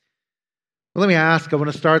Well, let me ask. I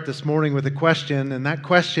want to start this morning with a question, and that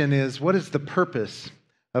question is, what is the purpose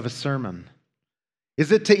of a sermon?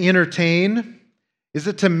 Is it to entertain? Is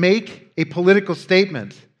it to make a political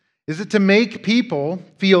statement? Is it to make people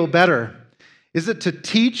feel better? Is it to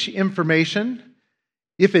teach information?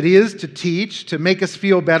 If it is to teach, to make us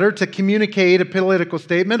feel better, to communicate a political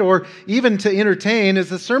statement, or even to entertain, is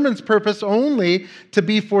the sermon's purpose only to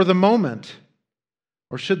be for the moment?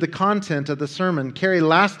 Or should the content of the sermon carry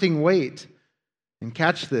lasting weight and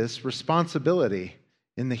catch this responsibility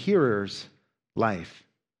in the hearer's life?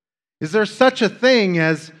 Is there such a thing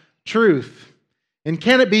as truth? And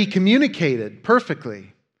can it be communicated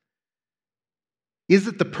perfectly? Is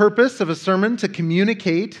it the purpose of a sermon to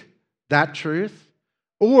communicate that truth?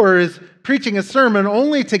 Or is preaching a sermon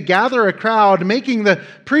only to gather a crowd, making the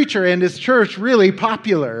preacher and his church really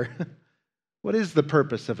popular? What is the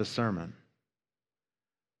purpose of a sermon?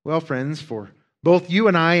 Well, friends, for both you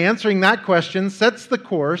and I, answering that question sets the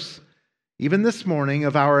course, even this morning,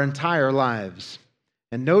 of our entire lives,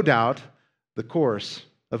 and no doubt the course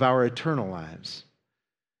of our eternal lives.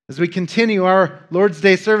 As we continue our Lord's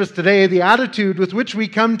Day service today, the attitude with which we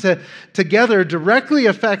come together directly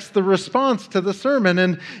affects the response to the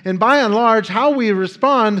sermon. And by and large, how we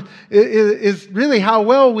respond is really how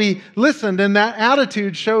well we listened, and that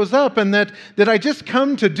attitude shows up. And that I just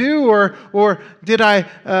come to do, or did I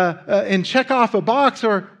and check off a box,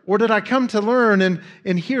 or did I come to learn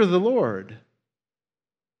and hear the Lord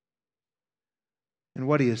and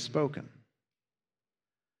what He has spoken?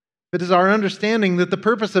 It is our understanding that the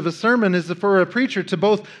purpose of a sermon is for a preacher to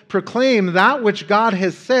both proclaim that which God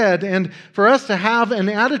has said and for us to have an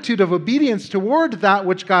attitude of obedience toward that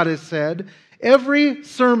which God has said. Every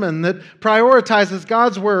sermon that prioritizes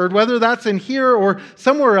God's word, whether that's in here or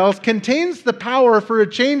somewhere else, contains the power for a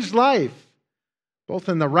changed life, both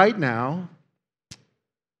in the right now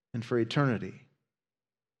and for eternity.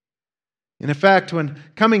 In effect, when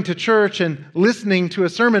coming to church and listening to a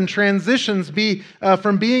sermon transitions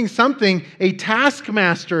from being something a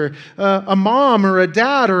taskmaster, a mom or a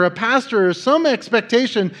dad or a pastor or some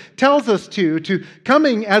expectation tells us to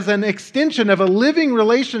coming as an extension of a living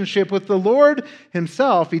relationship with the Lord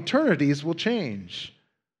Himself, eternities will change.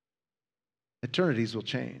 Eternities will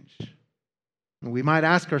change. And we might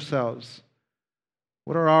ask ourselves,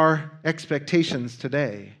 what are our expectations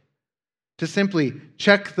today? To simply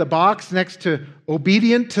check the box next to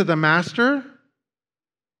obedient to the master?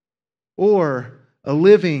 Or a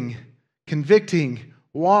living, convicting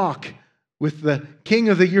walk with the King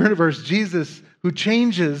of the universe, Jesus, who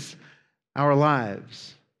changes our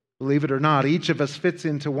lives? Believe it or not, each of us fits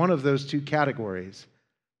into one of those two categories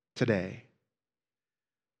today.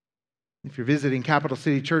 If you're visiting Capital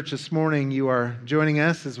City Church this morning, you are joining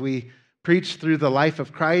us as we preach through the life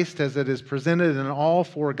of Christ as it is presented in all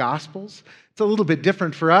four Gospels. It's a little bit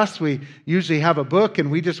different for us. We usually have a book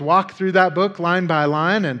and we just walk through that book line by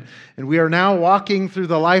line, and we are now walking through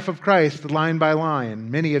the life of Christ line by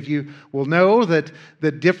line. Many of you will know that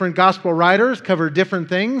different Gospel writers cover different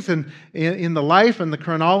things in the life and the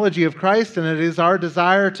chronology of Christ, and it is our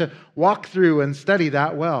desire to walk through and study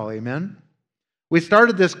that well. Amen? We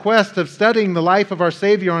started this quest of studying the life of our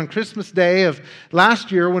Savior on Christmas Day of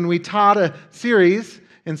last year when we taught a series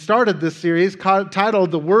and started this series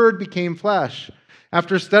titled The Word Became Flesh.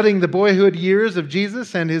 After studying the boyhood years of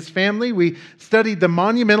Jesus and His family, we studied the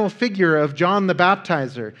monumental figure of John the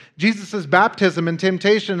Baptizer, Jesus' baptism and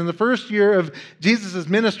temptation in the first year of Jesus'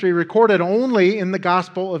 ministry, recorded only in the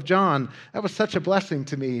Gospel of John. That was such a blessing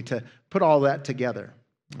to me to put all that together.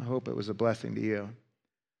 I hope it was a blessing to you.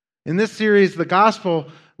 In this series, the Gospel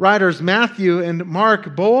writers Matthew and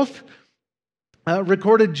Mark both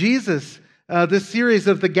recorded Jesus, this series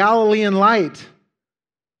of the Galilean light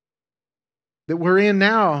that we're in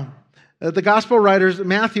now. The Gospel writers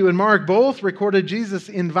Matthew and Mark both recorded Jesus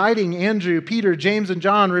inviting Andrew, Peter, James, and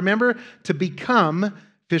John, remember, to become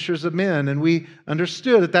fishers of men. And we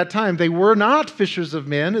understood at that time they were not fishers of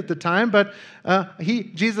men at the time, but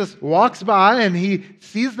Jesus walks by and He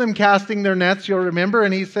sees them casting their nets, you'll remember,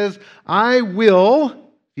 and He says, I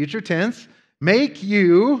will, future tense, make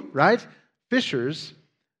you, right, fishers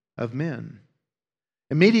of men.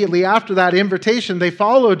 Immediately after that invitation, they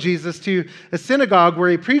followed Jesus to a synagogue where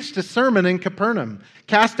He preached a sermon in Capernaum,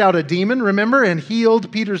 cast out a demon, remember, and healed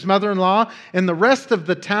Peter's mother-in-law and the rest of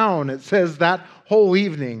the town, it says, that whole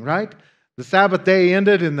evening, right? The Sabbath day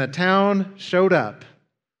ended and the town showed up.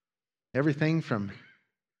 Everything from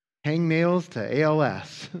hangnails to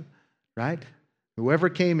ALS, right? Whoever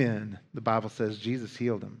came in, the Bible says Jesus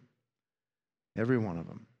healed them. Every one of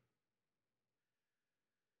them.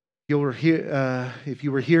 If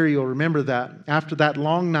you were here, you'll remember that after that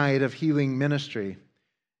long night of healing ministry,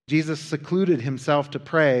 Jesus secluded himself to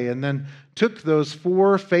pray and then took those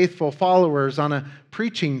 4 faithful followers on a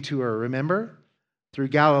preaching tour, remember? Through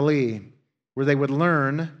Galilee, where they would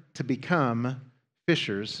learn to become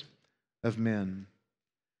fishers of men.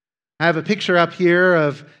 I have a picture up here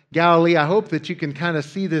of Galilee. I hope that you can kind of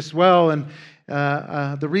see this well. And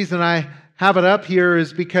the reason I have it up here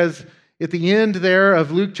is because at the end there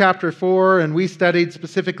of Luke chapter 4, and we studied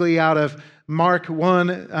specifically out of Mark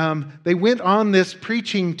 1, they went on this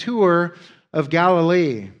preaching tour of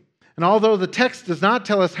Galilee. And although the text does not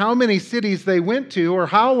tell us how many cities they went to or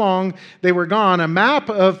how long they were gone, a map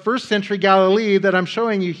of first century Galilee that I'm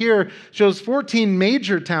showing you here shows 14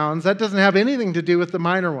 major towns. That doesn't have anything to do with the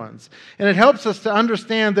minor ones. And it helps us to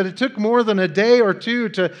understand that it took more than a day or two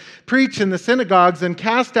to preach in the synagogues and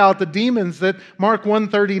cast out the demons that Mark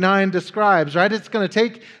 1:39 describes, right? It's going to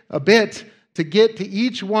take a bit to get to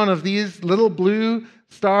each one of these little blue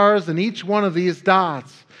stars and each one of these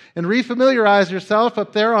dots. And refamiliarize yourself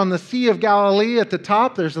up there on the Sea of Galilee at the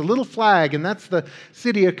top. There's a little flag, and that's the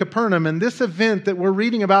city of Capernaum. And this event that we're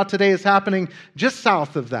reading about today is happening just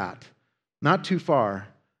south of that, not too far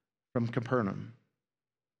from Capernaum.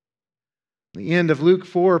 The end of Luke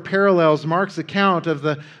 4 parallels Mark's account of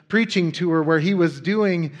the preaching tour where he was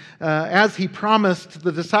doing as he promised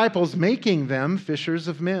the disciples, making them fishers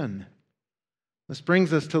of men. This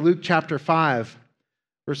brings us to Luke chapter 5,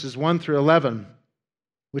 verses 1 through 11.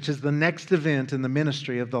 Which is the next event in the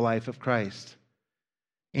ministry of the life of Christ.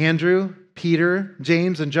 Andrew, Peter,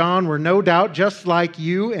 James, and John were no doubt just like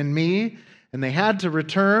you and me, and they had to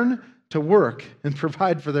return to work and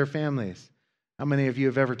provide for their families. How many of you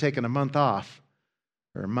have ever taken a month off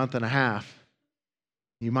or a month and a half?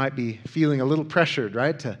 You might be feeling a little pressured,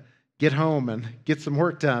 right, to get home and get some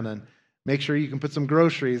work done and make sure you can put some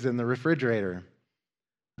groceries in the refrigerator.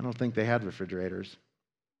 I don't think they had refrigerators.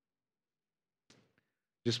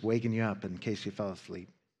 Just waking you up in case you fell asleep.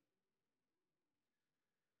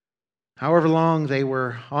 However long they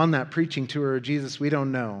were on that preaching tour of Jesus, we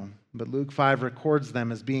don't know. But Luke 5 records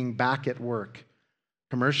them as being back at work,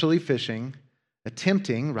 commercially fishing,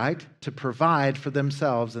 attempting, right, to provide for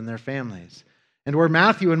themselves and their families. And where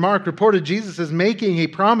Matthew and Mark reported Jesus as making a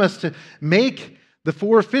promise to make the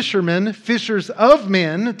 4 fishermen fishers of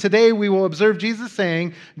men, today we will observe Jesus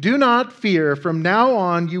saying, "Do not fear, from now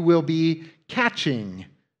on you will be catching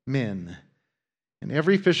men." And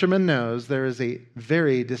every fisherman knows there is a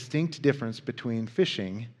very distinct difference between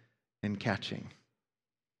fishing and catching.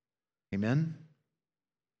 Amen?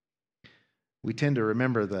 We tend to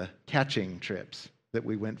remember the catching trips that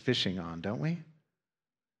we went fishing on, don't we?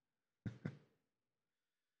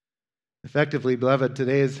 Effectively, beloved,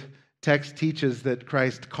 today's text teaches that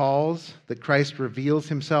Christ calls, that Christ reveals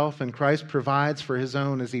himself, and Christ provides for his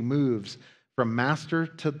own as he moves from master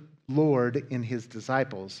to Lord in his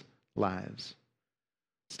disciples' lives.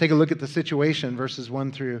 Let's take a look at the situation, verses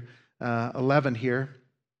 1 through 11 here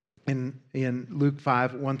in Luke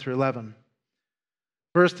 5, 1 through 11.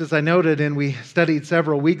 First, as I noted and we studied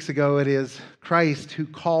several weeks ago, it is Christ who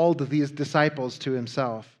called these disciples to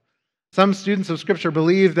himself. Some students of Scripture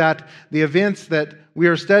believe that the events that we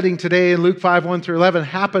are studying today in Luke 5, 1 through 11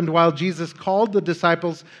 happened while Jesus called the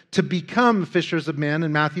disciples to become fishers of men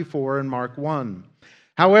in Matthew 4 and Mark 1.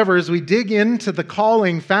 However, as we dig into the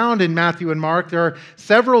calling found in Matthew and Mark, there are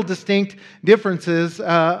several distinct differences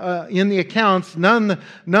in the accounts. None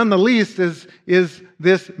the least is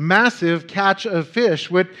this massive catch of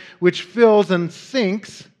fish, which fills and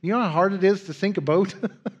sinks. You know how hard it is to sink a boat,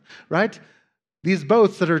 right? These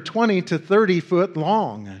boats that are 20 to 30 foot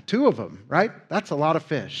long, 2 of them, right? That's a lot of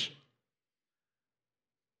fish.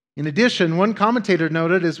 In addition, one commentator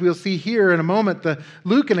noted, as we'll see here in a moment, the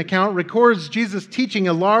Lucan account records Jesus teaching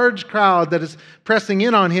a large crowd that is pressing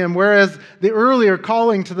in on him, whereas the earlier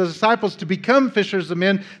calling to the disciples to become fishers of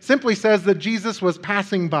men simply says that Jesus was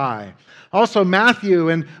passing by. Also, Matthew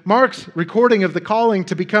and Mark's recording of the calling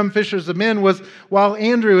to become fishers of men was while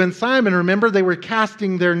Andrew and Simon, remember, they were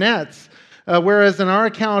casting their nets. Whereas in our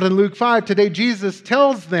account in Luke 5, today Jesus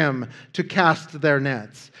tells them to cast their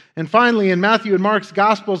nets. And finally, in Matthew and Mark's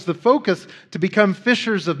Gospels, the focus to become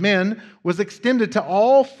fishers of men was extended to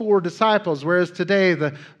all 4 disciples, whereas today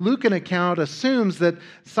the Lucan account assumes that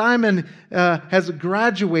Simon has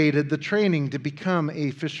graduated the training to become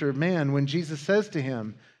a fisher of men when Jesus says to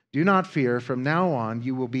him, "Do not fear, from now on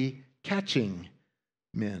you will be catching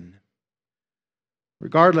men."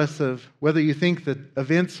 Regardless of whether you think that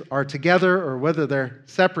events are together or whether they're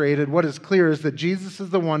separated, what is clear is that Jesus is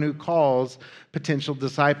the one who calls potential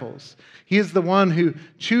disciples. He is the one who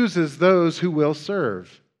chooses those who will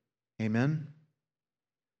serve. Amen?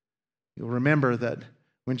 You'll remember that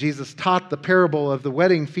when Jesus taught the parable of the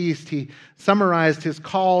wedding feast, he summarized his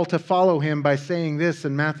call to follow him by saying this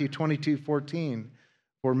in Matthew 22:14,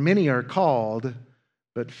 "For many are called,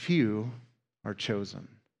 but few are chosen."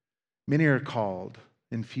 Many are called,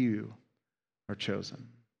 and few are chosen.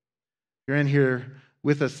 If you're in here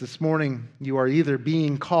with us this morning, you are either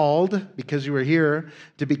being called, because you are here,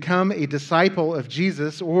 to become a disciple of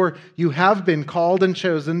Jesus, or you have been called and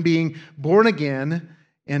chosen, being born again,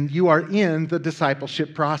 and you are in the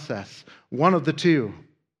discipleship process. One of the two.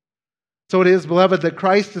 So it is, beloved, that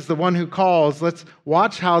Christ is the one who calls. Let's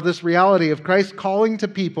watch how this reality of Christ calling to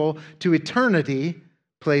people to eternity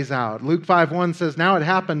plays out. Luke 5:1 says, "Now it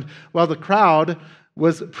happened while the crowd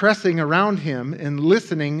was pressing around him and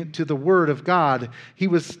listening to the word of God. He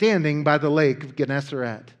was standing by the lake of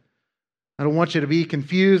Gennesaret." I don't want you to be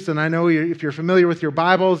confused, and I know if you're familiar with your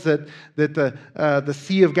Bibles that the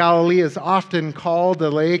Sea of Galilee is often called the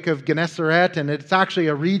Lake of Gennesaret, and it's actually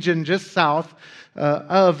a region just south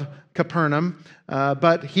of Capernaum.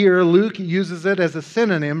 But here Luke uses it as a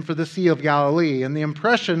synonym for the Sea of Galilee. And the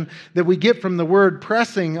impression that we get from the word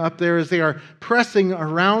pressing up there as they are pressing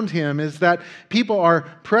around him is that people are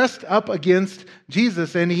pressed up against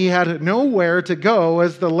Jesus and he had nowhere to go,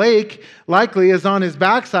 as the lake likely is on his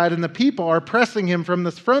backside and the people are pressing him from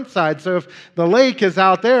this front side. So if the lake is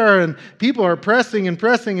out there and people are pressing and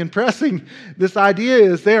pressing and pressing, this idea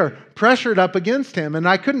is they're pressured up against him. And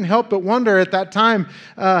I couldn't help but wonder at that time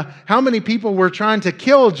how many people were trying to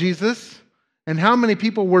kill Jesus and how many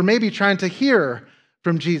people were maybe trying to hear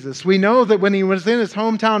from Jesus. We know that when he was in his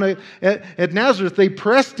hometown at Nazareth, they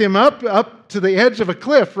pressed him up to the edge of a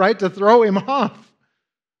cliff, right, to throw him off.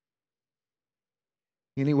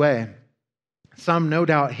 Anyway, some no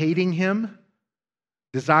doubt hating him,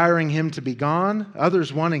 desiring him to be gone,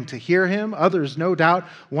 others wanting to hear him, others no doubt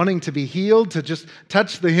wanting to be healed, to just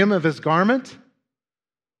touch the hem of his garment.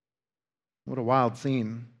 What a wild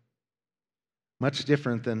scene. Much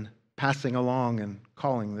different than passing along and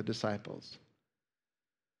calling the disciples.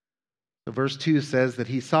 So verse 2 says that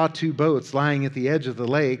he saw two boats lying at the edge of the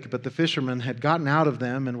lake, but the fishermen had gotten out of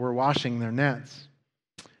them and were washing their nets.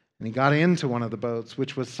 And he got into one of the boats,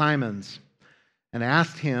 which was Simon's, and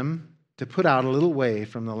asked him to put out a little way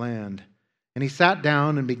from the land. And he sat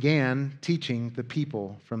down and began teaching the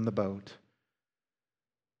people from the boat.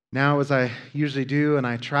 Now, as I usually do, and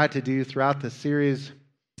I try to do throughout this series,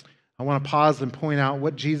 I want to pause and point out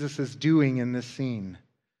what Jesus is doing in this scene.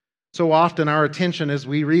 So often our attention as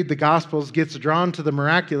we read the Gospels gets drawn to the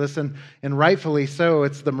miraculous, and rightfully so.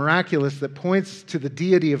 It's the miraculous that points to the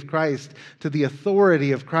deity of Christ, to the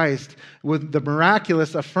authority of Christ. With the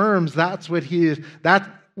miraculous affirms that's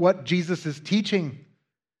what Jesus is teaching.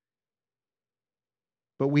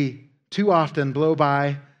 But we too often blow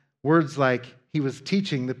by words like he was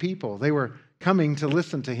teaching the people. They were coming to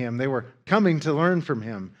listen to him. They were coming to learn from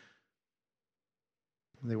him.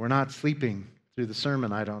 They were not sleeping through the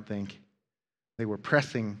sermon, I don't think. They were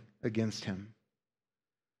pressing against him.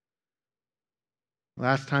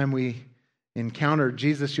 Last time we encountered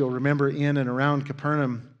Jesus, you'll remember, in and around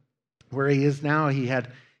Capernaum, where he is now, he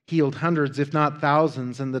had healed hundreds, if not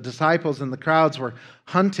thousands, and the disciples and the crowds were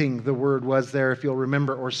hunting, the word was there, if you'll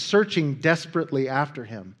remember, or searching desperately after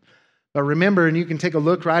him. But remember, and you can take a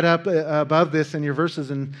look right up above this in your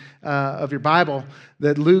verses of your Bible,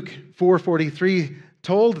 that Luke 4:43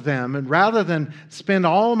 told them, and rather than spend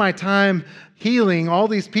all my time healing all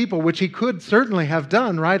these people, which he could certainly have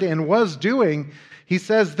done, right, and was doing, he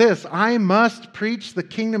says this, "I must preach the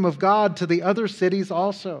kingdom of God to the other cities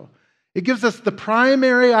also." It gives us the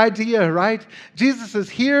primary idea, right? Jesus is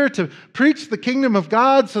here to preach the kingdom of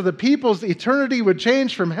God so the people's eternity would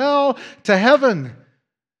change from hell to heaven.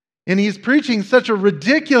 And he's preaching such a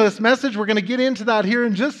ridiculous message, we're going to get into that here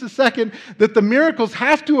in just a second, that the miracles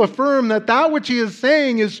have to affirm that which he is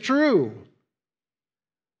saying is true.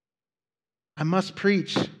 I must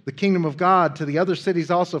preach the kingdom of God to the other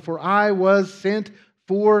cities also, for I was sent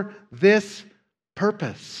for this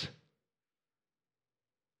purpose.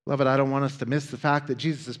 Beloved, I don't want us to miss the fact that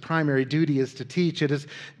Jesus' primary duty is to teach. It is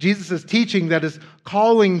Jesus' teaching that is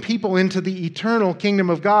calling people into the eternal kingdom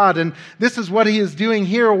of God. And this is what he is doing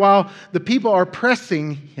here while the people are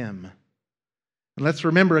pressing him. And let's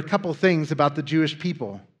remember a couple things about the Jewish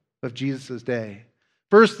people of Jesus' day.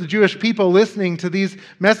 First, the Jewish people listening to these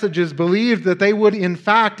messages believed that they would in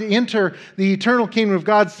fact enter the eternal kingdom of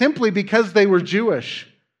God simply because they were Jewish.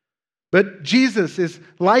 But Jesus is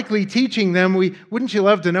likely teaching them. Wouldn't you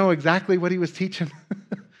love to know exactly what he was teaching?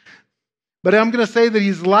 But I'm going to say that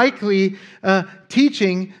he's likely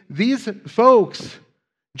teaching these folks,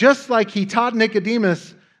 just like he taught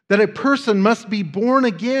Nicodemus, that a person must be born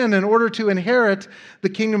again in order to inherit the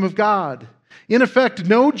kingdom of God. In effect,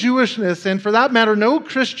 no Jewishness, and for that matter, no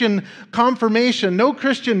Christian confirmation, no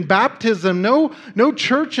Christian baptism, no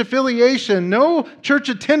church affiliation, no church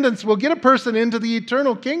attendance will get a person into the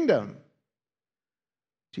eternal kingdom.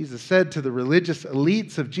 Jesus said to the religious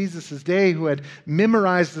elites of Jesus' day who had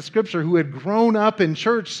memorized the scripture, who had grown up in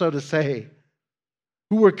church, so to say,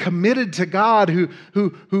 who were committed to God,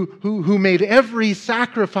 who made every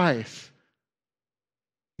sacrifice.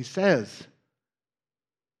 He says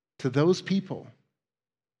to those people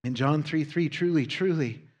in John 3:3, truly,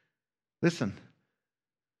 truly, listen,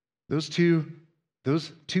 those two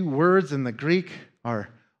words in the Greek are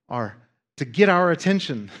to get our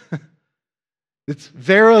attention. It's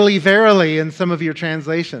verily, verily in some of your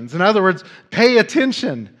translations. In other words, pay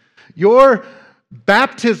attention. Your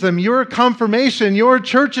baptism, your confirmation, your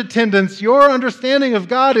church attendance, your understanding of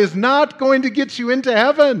God is not going to get you into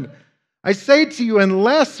heaven. I say to you,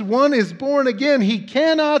 unless one is born again, he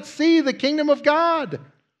cannot see the kingdom of God.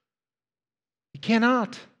 He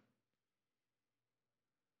cannot.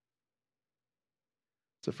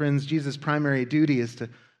 So friends, Jesus' primary duty is to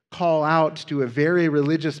call out to a very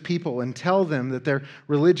religious people and tell them that their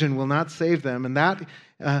religion will not save them. And that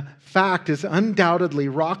fact is undoubtedly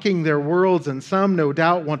rocking their worlds, and some no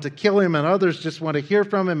doubt want to kill him, and others just want to hear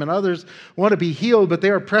from him, and others want to be healed, but they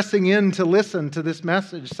are pressing in to listen to this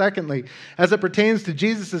message. Secondly, as it pertains to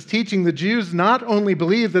Jesus' teaching, the Jews not only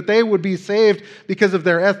believed that they would be saved because of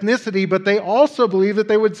their ethnicity, but they also believed that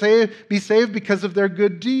they would be saved because of their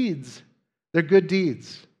good deeds. Their good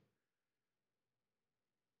deeds.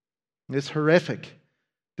 This horrific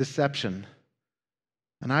deception,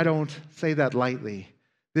 and I don't say that lightly,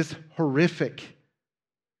 this horrific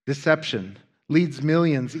deception leads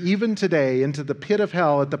millions, even today, into the pit of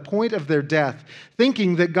hell at the point of their death,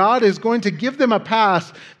 thinking that God is going to give them a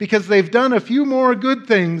pass because they've done a few more good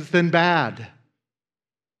things than bad.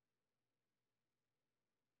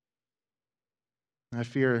 I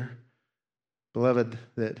fear, beloved,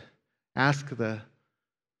 that ask the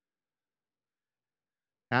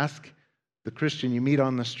Christian you meet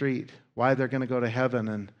on the street why they're going to go to heaven,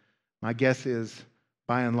 and my guess is,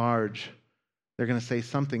 by and large, they're going to say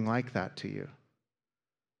something like that to you.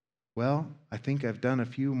 Well, I think I've done a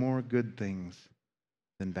few more good things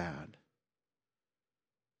than bad.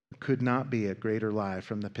 There could not be a greater lie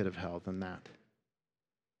from the pit of hell than that.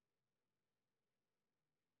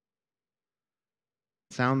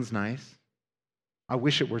 Sounds nice. I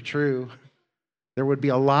wish it were true. There would be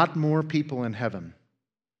a lot more people in heaven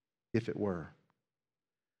if it were.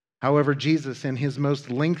 However, Jesus, in his most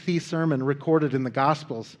lengthy sermon recorded in the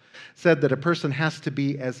Gospels, said that a person has to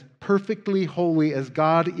be as perfectly holy as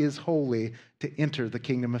God is holy to enter the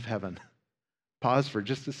kingdom of heaven. Pause for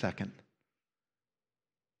just a second.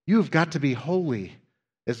 You've got to be holy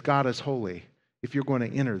as God is holy if you're going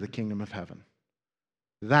to enter the kingdom of heaven.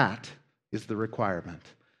 That is the requirement.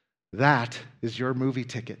 That is your movie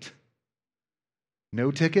ticket.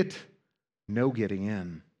 No ticket, no getting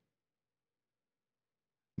in.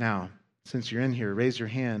 Now, since you're in here, raise your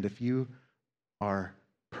hand if you are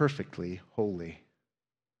perfectly holy.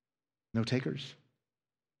 No takers?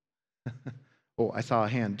 Oh, I saw a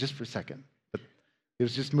hand just for a second, but it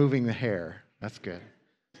was just moving the hair. That's good.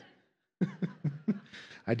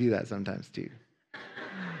 I do that sometimes too.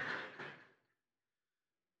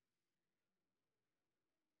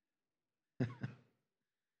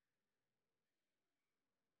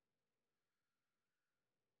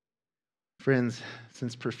 Friends,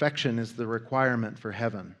 since perfection is the requirement for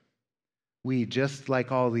heaven, we, just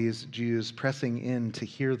like all these Jews pressing in to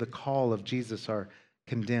hear the call of Jesus, are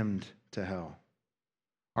condemned to hell.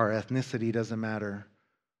 Our ethnicity doesn't matter.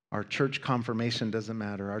 Our church confirmation doesn't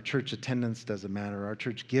matter. Our church attendance doesn't matter. Our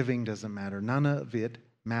church giving doesn't matter. None of it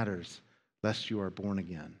matters lest you are born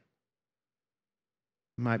again.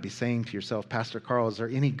 You might be saying to yourself, Pastor Carl, is there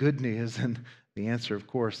any good news? And the answer, of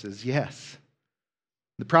course, is yes.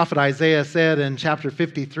 The prophet Isaiah said in chapter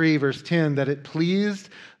 53, verse 10, that it pleased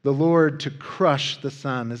the Lord to crush the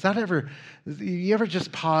sun. You ever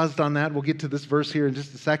just paused on that? We'll get to this verse here in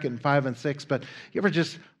just a second, 5 and 6, but you ever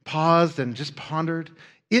just paused and just pondered?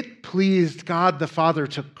 It pleased God the Father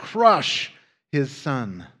to crush his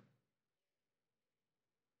Son.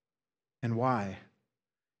 And why?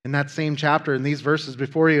 In that same chapter, in these verses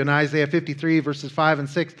before you, in Isaiah 53, verses 5 and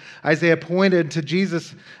 6, Isaiah pointed to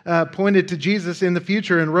Jesus in the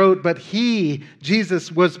future and wrote, "But he,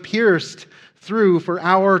 Jesus, was pierced through for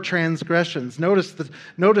our transgressions." Notice the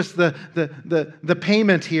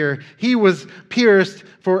payment here. He was pierced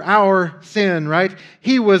for our sin, right?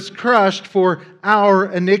 He was crushed for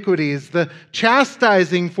our iniquities. The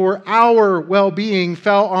chastising for our well-being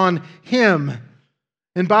fell on him.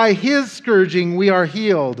 And by his scourging we are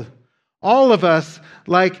healed. All of us,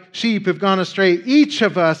 like sheep, have gone astray. Each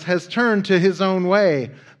of us has turned to his own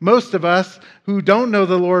way. Most of us who don't know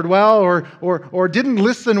the Lord well or didn't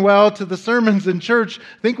listen well to the sermons in church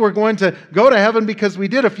think we're going to go to heaven because we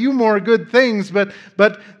did a few more good things, but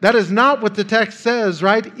that is not what the text says,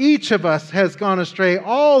 right? Each of us has gone astray.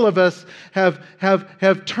 All of us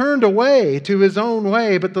have turned away to his own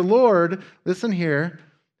way, but the Lord, listen here,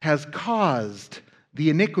 has caused the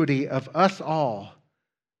iniquity of us all.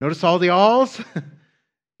 Notice all the alls?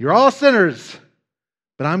 You're all sinners,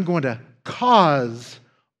 but I'm going to cause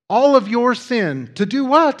all of your sin to do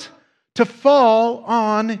what? To fall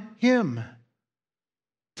on him.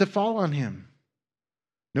 To fall on him.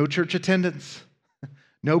 No church attendance,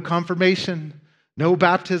 no confirmation, no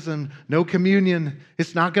baptism, no communion.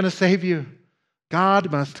 It's not going to save you. God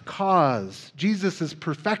must cause Jesus'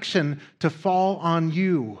 perfection to fall on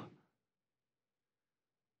you.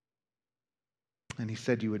 And he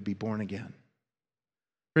said you would be born again.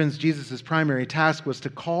 Friends, Jesus' primary task was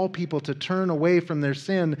to call people to turn away from their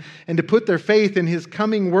sin and to put their faith in his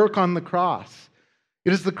coming work on the cross.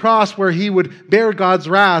 It is the cross where he would bear God's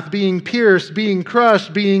wrath, being pierced, being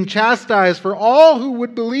crushed, being chastised for all who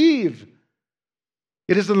would believe.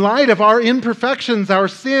 It is in light of our imperfections, our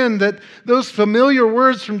sin, that those familiar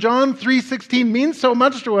words from John 3:16 mean so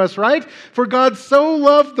much to us, right? For God so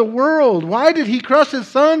loved the world. Why did he crush his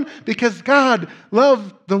son? Because God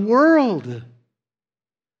loved the world.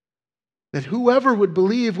 That whoever would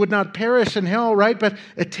believe would not perish in hell, right? But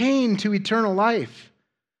attain to eternal life.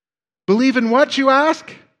 Believe in what, you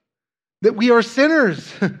ask? That we are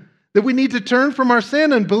sinners. That we need to turn from our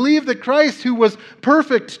sin and believe that Christ, who was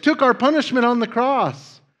perfect, took our punishment on the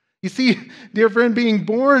cross. You see, dear friend, being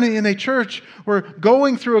born in a church or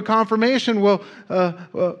going through a confirmation will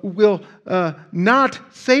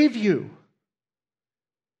not save you.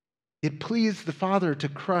 It pleased the Father to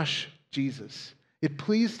crush Jesus. It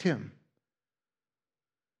pleased him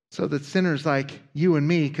so that sinners like you and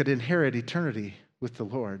me could inherit eternity with the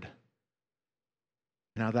Lord.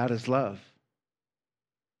 Now that is love.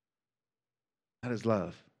 That is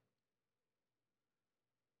love.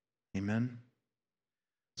 Amen.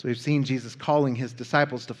 So we've seen Jesus calling his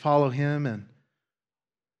disciples to follow him,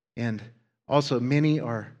 and also many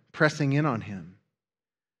are pressing in on him.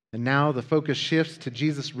 And now the focus shifts to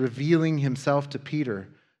Jesus revealing himself to Peter,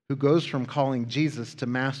 who goes from calling Jesus to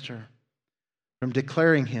Master, from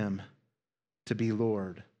declaring him to be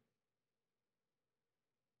Lord.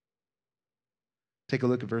 Take a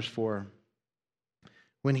look at verse 4.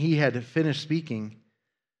 When he had finished speaking,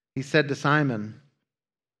 he said to Simon,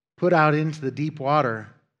 "Put out into the deep water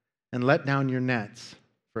and let down your nets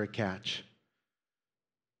for a catch."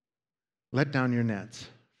 Let down your nets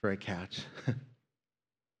for a catch.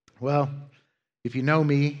 Well, if you know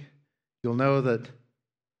me, you'll know that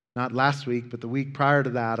not last week, but the week prior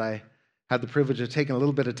to that, I had the privilege of taking a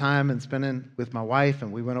little bit of time and spending with my wife,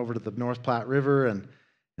 and we went over to the North Platte River and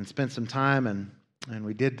spent some time, and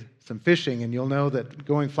we did some fishing, and you'll know that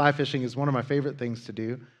going fly fishing is one of my favorite things to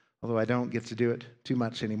do, although I don't get to do it too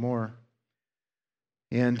much anymore.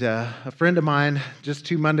 And a friend of mine, just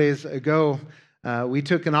 2 Mondays ago, we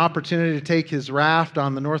took an opportunity to take his raft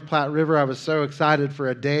on the North Platte River. I was so excited for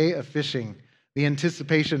a day of fishing. The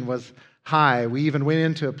anticipation was high. We even went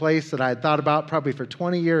into a place that I had thought about probably for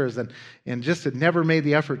 20 years and just had never made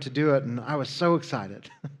the effort to do it, and I was so excited.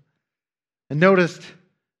 And noticed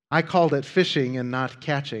I called it fishing and not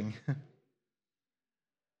catching.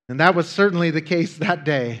 And that was certainly the case that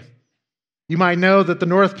day. You might know that the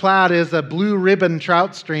North Platte is a blue ribbon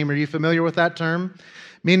trout stream. Are you familiar with that term?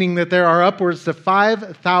 Meaning that there are upwards to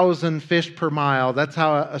 5,000 fish per mile. That's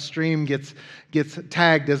how a stream gets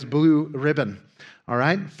tagged as blue ribbon. All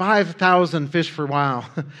right? 5,000 fish per mile.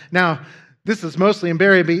 Now, this is mostly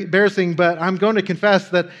embarrassing, but I'm going to confess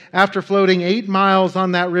that after floating 8 miles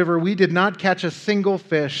on that river, we did not catch a single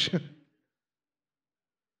fish.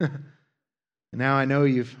 Now I know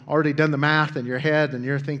you've already done the math in your head and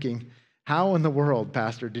you're thinking, how in the world,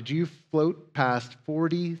 Pastor, did you float past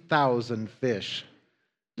 40,000 fish?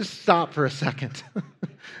 Just stop for a second.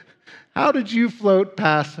 How did you float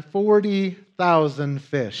past 40,000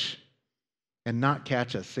 fish and not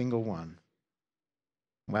catch a single one?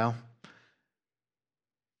 Well,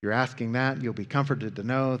 you're asking that, you'll be comforted to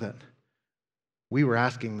know that we were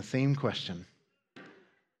asking the same question.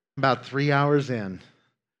 About 3 hours in,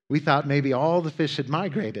 we thought maybe all the fish had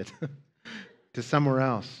migrated to somewhere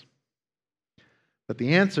else. But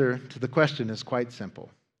the answer to the question is quite simple.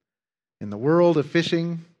 In the world of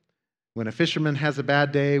fishing, when a fisherman has a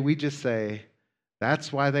bad day, we just say,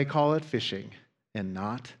 that's why they call it fishing and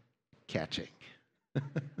not catching.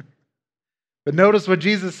 But notice what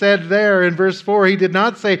Jesus said there in verse 4. He did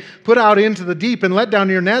not say, put out into the deep and let down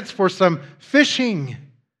your nets for some fishing.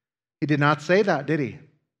 He did not say that, did he?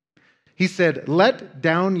 He said, let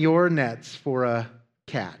down your nets for a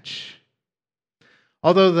catch.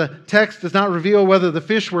 Although the text does not reveal whether the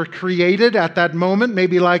fish were created at that moment,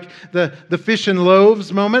 maybe like the fish and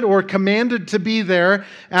loaves moment, or commanded to be there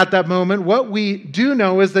at that moment, what we do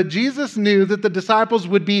know is that Jesus knew that the disciples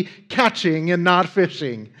would be catching and not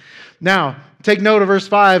fishing. Now, take note of verse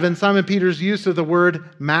 5 and Simon Peter's use of the word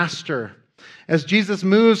master. As Jesus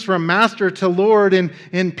moves from master to Lord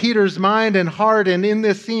in Peter's mind and heart, and in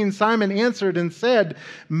this scene, Simon answered and said,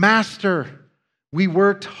 Master, we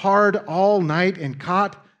worked hard all night and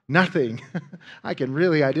caught nothing. I can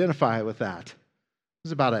really identify with that. It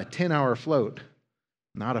was about a 10-hour float,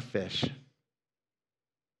 not a fish.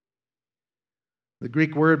 The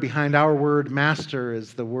Greek word behind our word master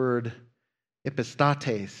is the word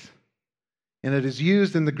epistates. And it is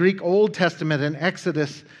used in the Greek Old Testament in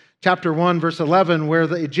Exodus chapter 1, verse 11, where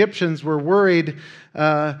the Egyptians were worried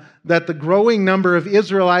that the growing number of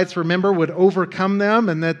Israelites, remember, would overcome them,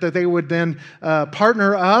 and that they would then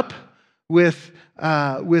partner up with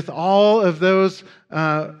all of those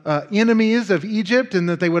enemies of Egypt, and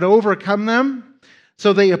that they would overcome them.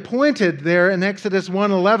 So they appointed there in Exodus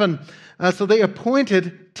 1:11, so they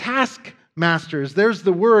appointed taskmasters. There's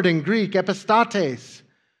the word in Greek, epistates,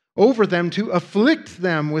 over them to afflict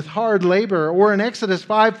them with hard labor. Or in Exodus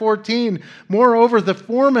 5:14, moreover, the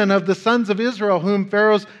foremen of the sons of Israel, whom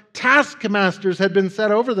Pharaoh's taskmasters had been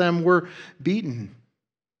set over them, were beaten.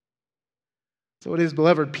 So it is,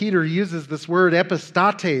 beloved, Peter uses this word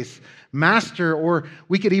epistates, master, or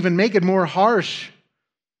we could even make it more harsh,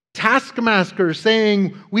 taskmaster,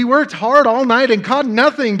 saying, we worked hard all night and caught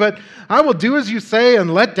nothing, but I will do as you say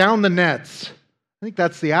and let down the nets. I think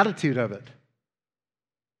that's the attitude of it.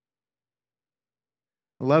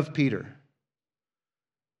 I love Peter,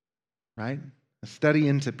 right? A study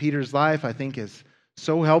into Peter's life, I think, is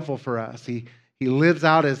so helpful for us. He lives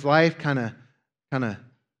out his life kind of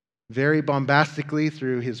very bombastically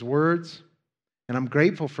through his words, and I'm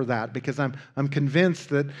grateful for that because I'm convinced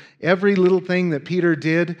that every little thing that Peter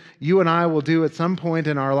did, you and I will do at some point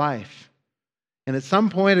in our life. And at some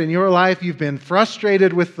point in your life, you've been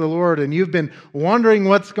frustrated with the Lord and you've been wondering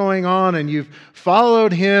what's going on, and you've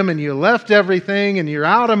followed Him and you left everything and you're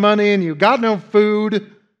out of money and you got no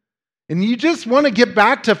food and you just want to get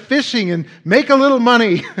back to fishing and make a little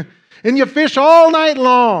money and you fish all night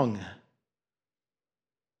long.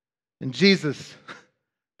 And Jesus,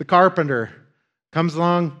 the carpenter, comes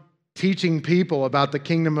along teaching people about the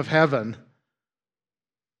kingdom of heaven.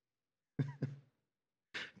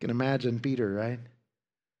 You can imagine Peter, right?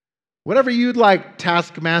 Whatever you'd like,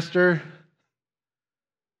 taskmaster,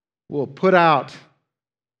 we'll put out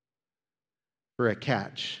for a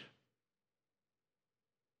catch.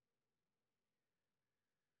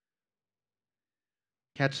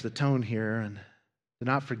 Catch the tone here and do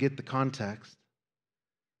not forget the context.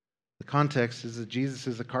 The context is that Jesus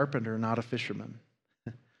is a carpenter, not a fisherman.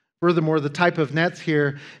 Furthermore, the type of nets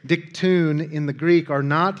here, dictune in the Greek, are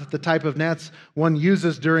not the type of nets one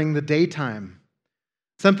uses during the daytime.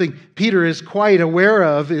 Something Peter is quite aware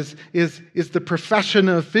of is the profession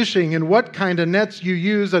of fishing and what kind of nets you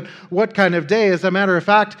use at what kind of day. As a matter of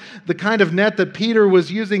fact, the kind of net that Peter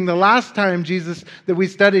was using the last time that we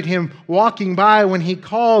studied him walking by when he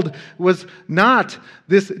called was not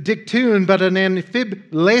this dictune, but an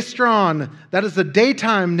amphiblastron. That is a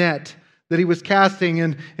daytime net that he was casting.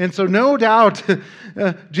 And so no doubt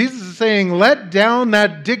Jesus is saying, let down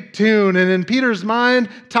that dictune. And in Peter's mind,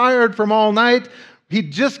 tired from all night, he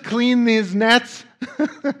just cleaned these nets.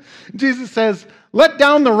 Jesus says, let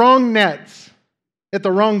down the wrong nets at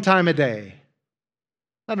the wrong time of day.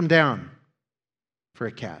 Let them down for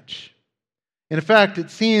a catch. And in fact, it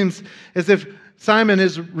seems as if Simon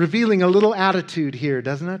is revealing a little attitude here,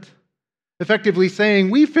 doesn't it? Effectively saying,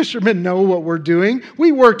 we fishermen know what we're doing.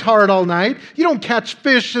 We worked hard all night. You don't catch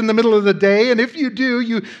fish in the middle of the day. And if you do,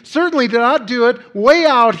 you certainly do not do it way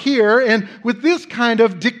out here and with this kind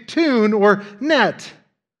of dictune or net.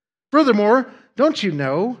 Furthermore, don't you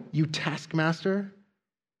know, you taskmaster,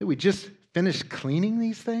 that we just finished cleaning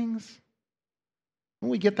these things? Don't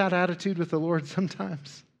we get that attitude with the Lord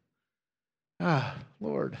sometimes?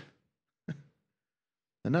 Lord,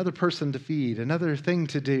 another person to feed, another thing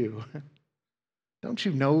to do. Don't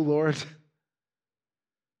you know, Lord?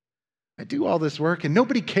 I do all this work and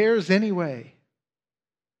nobody cares anyway.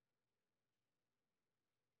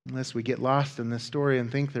 Unless we get lost in this story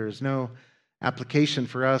and think there is no application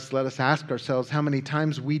for us, let us ask ourselves how many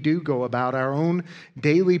times we do go about our own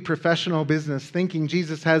daily professional business thinking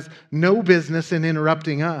Jesus has no business in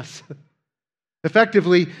interrupting us.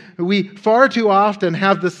 Effectively, we far too often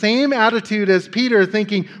have the same attitude as Peter,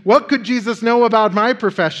 thinking, what could Jesus know about my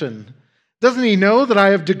profession? Doesn't he know that I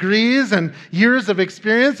have degrees and years of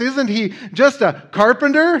experience? Isn't he just a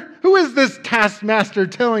carpenter? Who is this taskmaster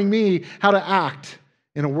telling me how to act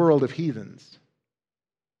in a world of heathens?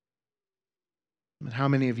 But how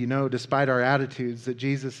many of you know, despite our attitudes, that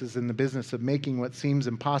Jesus is in the business of making what seems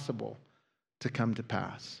impossible to come to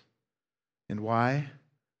pass? And why?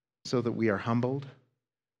 So that we are humbled,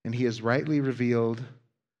 and he is rightly revealed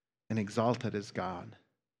and exalted as God.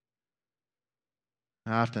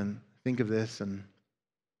 I often think of this, and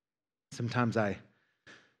sometimes I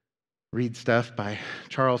read stuff by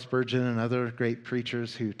Charles Spurgeon and other great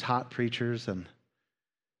preachers who taught preachers, and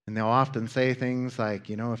they'll often say things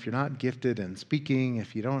like, if you're not gifted in speaking,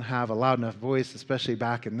 if you don't have a loud enough voice, especially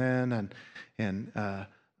back in then, and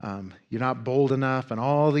you're not bold enough, and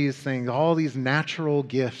all these things, all these natural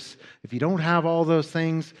gifts, if you don't have all those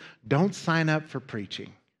things, don't sign up for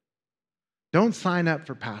preaching. Don't sign up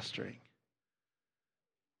for pastoring.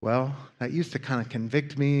 Well, that used to kind of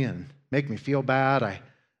convict me and make me feel bad.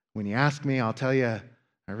 When you ask me, I'll tell you,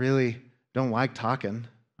 I really don't like talking.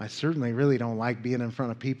 I certainly really don't like being in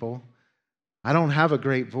front of people. I don't have a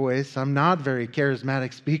great voice. I'm not a very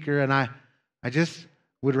charismatic speaker, and I just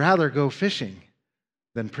would rather go fishing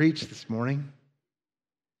than preach this morning.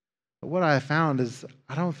 But what I have found is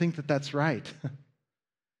I don't think that that's right.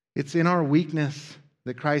 It's in our weakness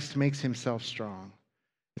that Christ makes himself strong.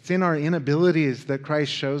 It's in our inabilities that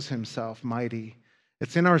Christ shows himself mighty.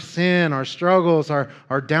 It's in our sin, our struggles, our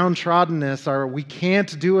downtroddenness, we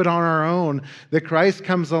can't do it on our own, that Christ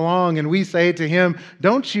comes along and we say to him,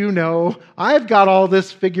 don't you know, I've got all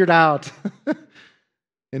this figured out.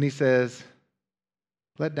 And he says,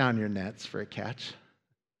 let down your nets for a catch.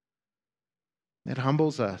 It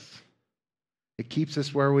humbles us. It keeps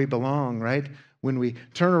us where we belong, right? When we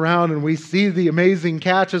turn around and we see the amazing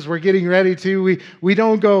catch as we're getting ready to, we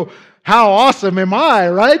don't go, how awesome am I,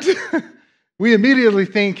 right? We immediately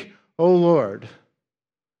think, oh Lord,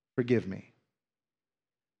 forgive me.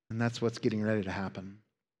 And that's what's getting ready to happen.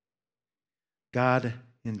 God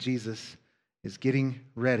in Jesus is getting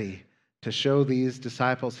ready to show these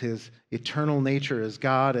disciples his eternal nature as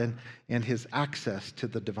God and his access to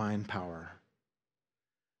the divine power.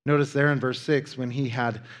 Notice there in verse 6, when he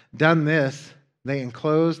had done this, they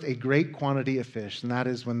enclosed a great quantity of fish, and that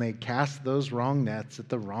is when they cast those wrong nets at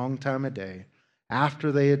the wrong time of day,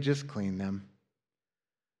 after they had just cleaned them,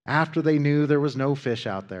 after they knew there was no fish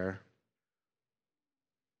out there.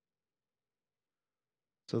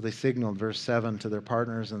 So they signaled, verse 7, to their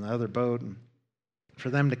partners in the other boat for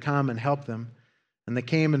them to come and help them. And they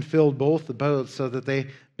came and filled both the boats so that they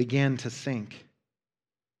began to sink.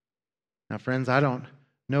 Now, friends, I don't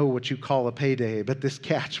know what you call a payday, but this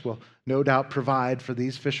catch will no doubt provide for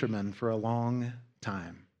these fishermen for a long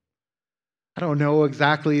time. I don't know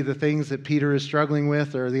exactly the things that Peter is struggling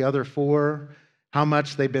with or the other four, how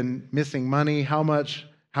much they've been missing money,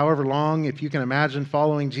 however long, if you can imagine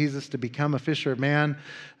following Jesus to become a fisher of men,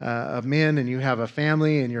 and you have a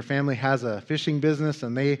family and your family has a fishing business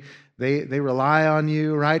and they rely on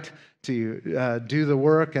you, right, to do the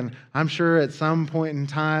work. And I'm sure at some point in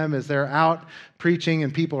time as they're out preaching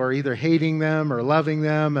and people are either hating them or loving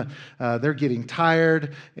them, they're getting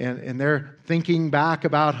tired and they're thinking back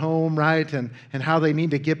about home, right, and how they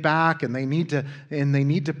need to get back and they need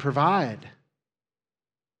to provide.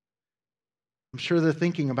 I'm sure they're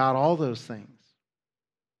thinking about all those things.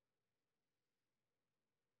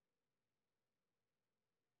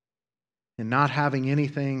 And not having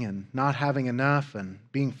anything and not having enough and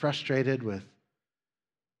being frustrated with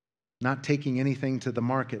not taking anything to the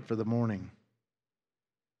market for the morning.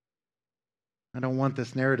 I don't want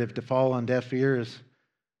this narrative to fall on deaf ears.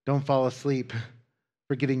 Don't fall asleep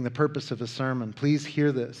forgetting the purpose of a sermon. Please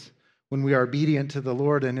hear this. When we are obedient to the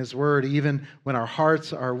Lord and his word, even when our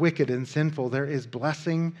hearts are wicked and sinful, there is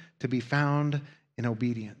blessing to be found in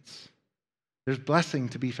obedience. There's blessing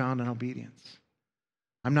to be found in obedience.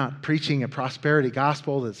 I'm not preaching a prosperity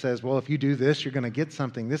gospel that says, well, if you do this, you're going to get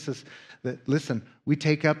something. Listen, we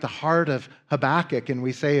take up the heart of Habakkuk and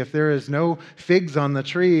we say, if there is no figs on the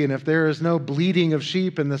tree and if there is no bleating of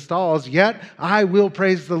sheep in the stalls, yet I will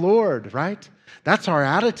praise the Lord, right? That's our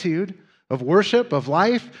attitude of worship, of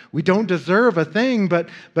life. We don't deserve a thing, but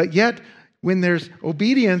yet when there's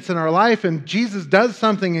obedience in our life and Jesus does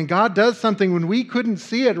something and God does something when we couldn't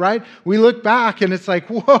see it, right? We look back and it's like,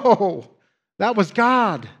 whoa, that was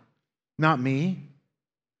God, not me.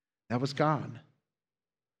 That was God.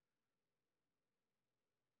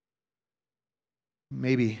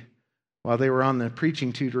 Maybe while they were on the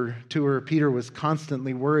preaching tour, Peter was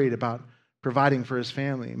constantly worried about providing for his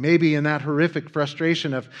family. Maybe in that horrific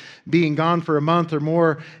frustration of being gone for a month or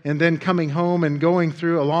more and then coming home and going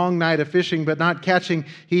through a long night of fishing but not catching,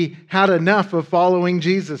 he had enough of following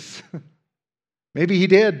Jesus. Maybe he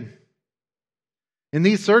did. In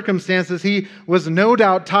these circumstances, he was no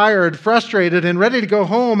doubt tired, frustrated, and ready to go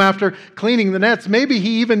home after cleaning the nets. Maybe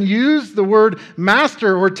he even used the word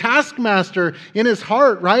master or taskmaster in his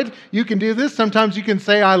heart, right? You can do this. Sometimes you can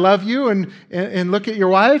say, I love you, and look at your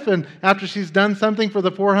wife, and after she's done something for the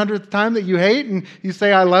 400th time that you hate, and you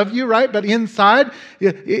say, I love you, right? But inside,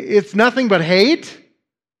 it's nothing but hate.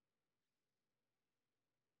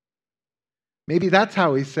 Maybe that's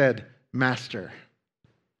how he said, master.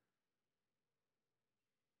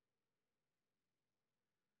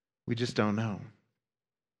 We just don't know.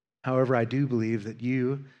 However, I do believe that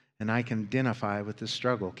you and I can identify with this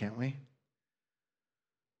struggle, can't we?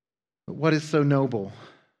 But what is so noble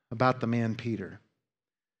about the man Peter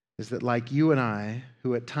is that, like you and I,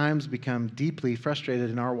 who at times become deeply frustrated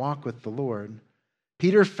in our walk with the Lord,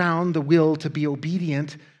 Peter found the will to be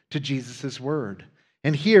obedient to Jesus' word.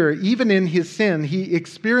 And here, even in his sin, he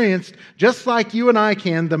experienced, just like you and I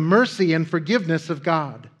can, the mercy and forgiveness of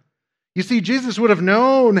God. You see, Jesus would have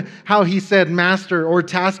known how he said master or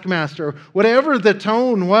taskmaster, whatever the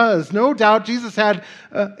tone was. No doubt Jesus had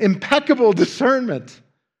impeccable discernment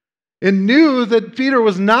and knew that Peter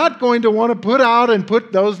was not going to want to put out and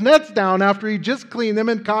put those nets down after he just cleaned them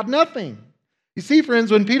and caught nothing. You see,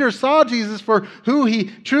 friends, when Peter saw Jesus for who he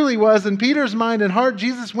truly was, in Peter's mind and heart,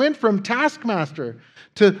 Jesus went from taskmaster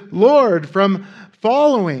to Lord, from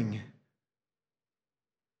following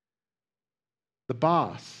the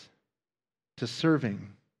boss to serving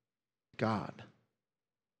God.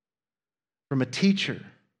 From a teacher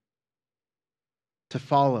to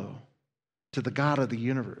follow to the God of the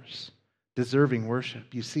universe, deserving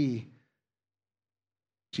worship. You see,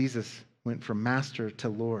 Jesus went from master to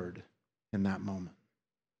Lord in that moment.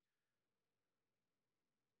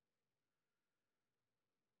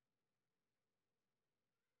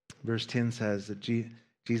 Verse 10 says that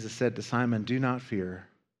Jesus said to Simon, do not fear.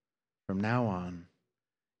 From now on,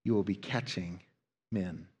 you will be catching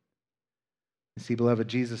men. You see, beloved,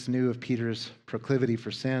 Jesus knew of Peter's proclivity for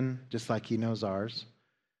sin, just like he knows ours.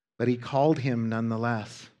 But he called him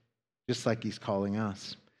nonetheless, just like he's calling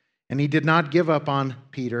us. And he did not give up on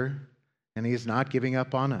Peter, and he is not giving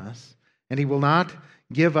up on us. And he will not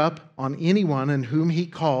give up on anyone in whom he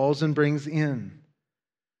calls and brings in.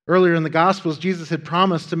 Earlier in the Gospels, Jesus had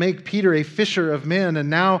promised to make Peter a fisher of men. And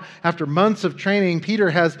now, after months of training, Peter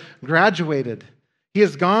has graduated. He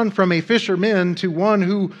has gone from a fisherman to one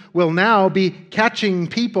who will now be catching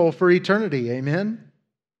people for eternity. Amen?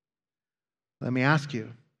 Let me ask you,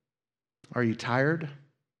 are you tired?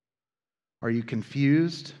 Are you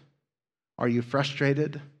confused? Are you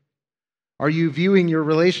frustrated? Are you viewing your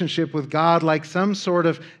relationship with God like some sort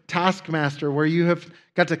of taskmaster where you have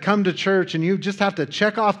got to come to church and you just have to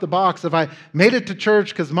check off the box if I made it to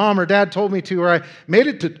church because mom or dad told me to, or I made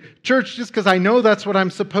it to church just because I know that's what I'm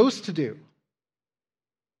supposed to do?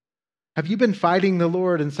 Have you been fighting the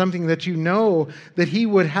Lord in something that you know that He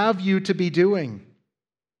would have you to be doing?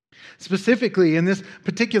 Specifically, in this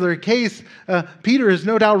particular case, Peter is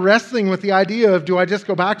no doubt wrestling with the idea of, do I just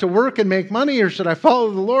go back to work and make money, or should I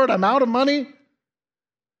follow the Lord? I'm out of money.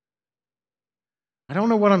 I don't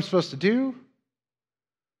know what I'm supposed to do.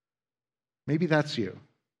 Maybe that's you.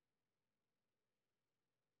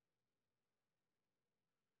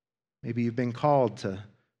 Maybe you've been called to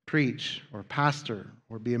preach or pastor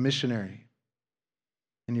or be a missionary.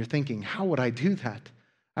 And you're thinking, how would I do that?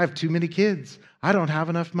 I have too many kids. I don't have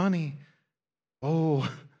enough money. Oh,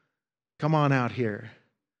 come on out here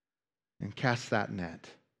and cast that net.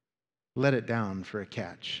 Let it down for a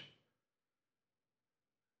catch.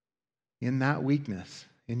 In that weakness,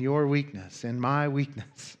 in your weakness, in my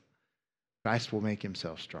weakness, Christ will make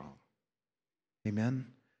Himself strong. Amen?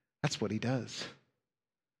 That's what He does.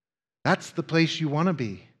 That's the place you want to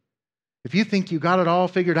be. If you think you got it all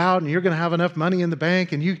figured out and you're going to have enough money in the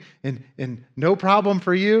bank and no problem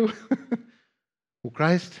for you, well,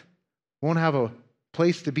 Christ won't have a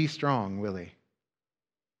place to be strong, will he?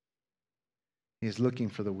 He's looking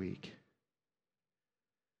for the weak.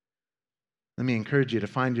 Let me encourage you to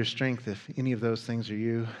find your strength if any of those things are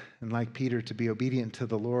you, and like Peter, to be obedient to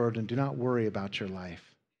the Lord and do not worry about your life.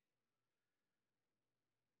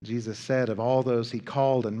 Jesus said of all those he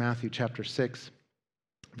called in Matthew chapter 6,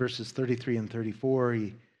 verses 33 and 34,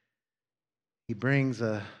 he brings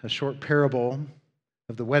a short parable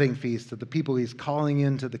of the wedding feast of the people he's calling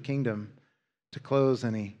into the kingdom to close,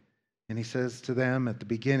 and he says to them at the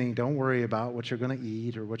beginning, don't worry about what you're going to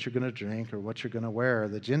eat or what you're going to drink or what you're going to wear.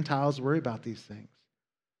 The Gentiles worry about these things.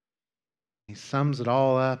 He sums it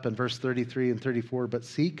all up in verse 33 and 34, but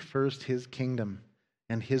seek first his kingdom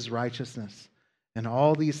and his righteousness, and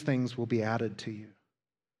all these things will be added to you.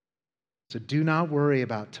 So do not worry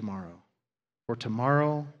about tomorrow, for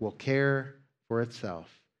tomorrow will care for itself.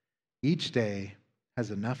 Each day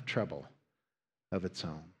has enough trouble of its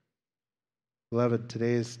own. Beloved,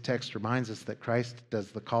 today's text reminds us that Christ does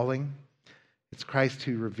the calling. It's Christ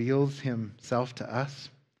who reveals himself to us,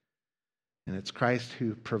 and it's Christ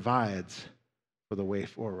who provides for the way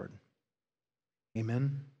forward.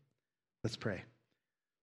 Amen. Let's pray.